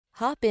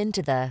Hop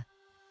into the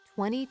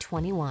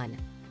 2021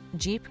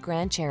 Jeep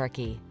Grand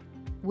Cherokee.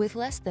 With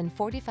less than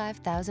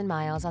 45,000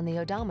 miles on the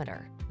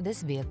odometer,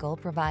 this vehicle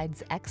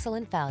provides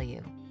excellent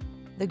value.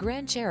 The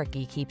Grand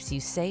Cherokee keeps you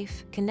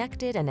safe,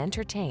 connected, and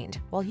entertained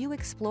while you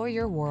explore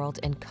your world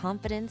in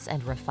confidence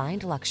and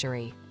refined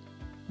luxury.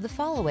 The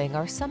following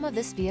are some of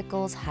this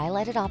vehicle's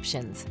highlighted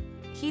options: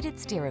 heated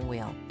steering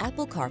wheel,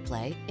 Apple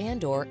CarPlay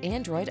and/or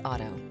Android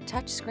Auto,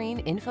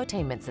 touchscreen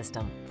infotainment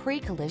system,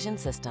 pre-collision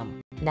system,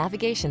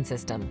 navigation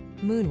system,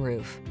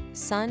 moonroof,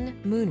 sun,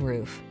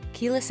 moonroof,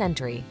 keyless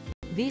entry,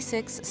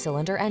 V6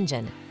 cylinder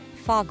engine,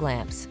 fog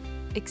lamps.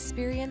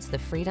 Experience the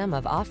freedom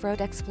of off-road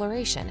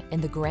exploration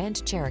in the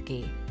Grand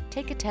Cherokee.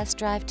 Take a test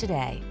drive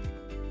today.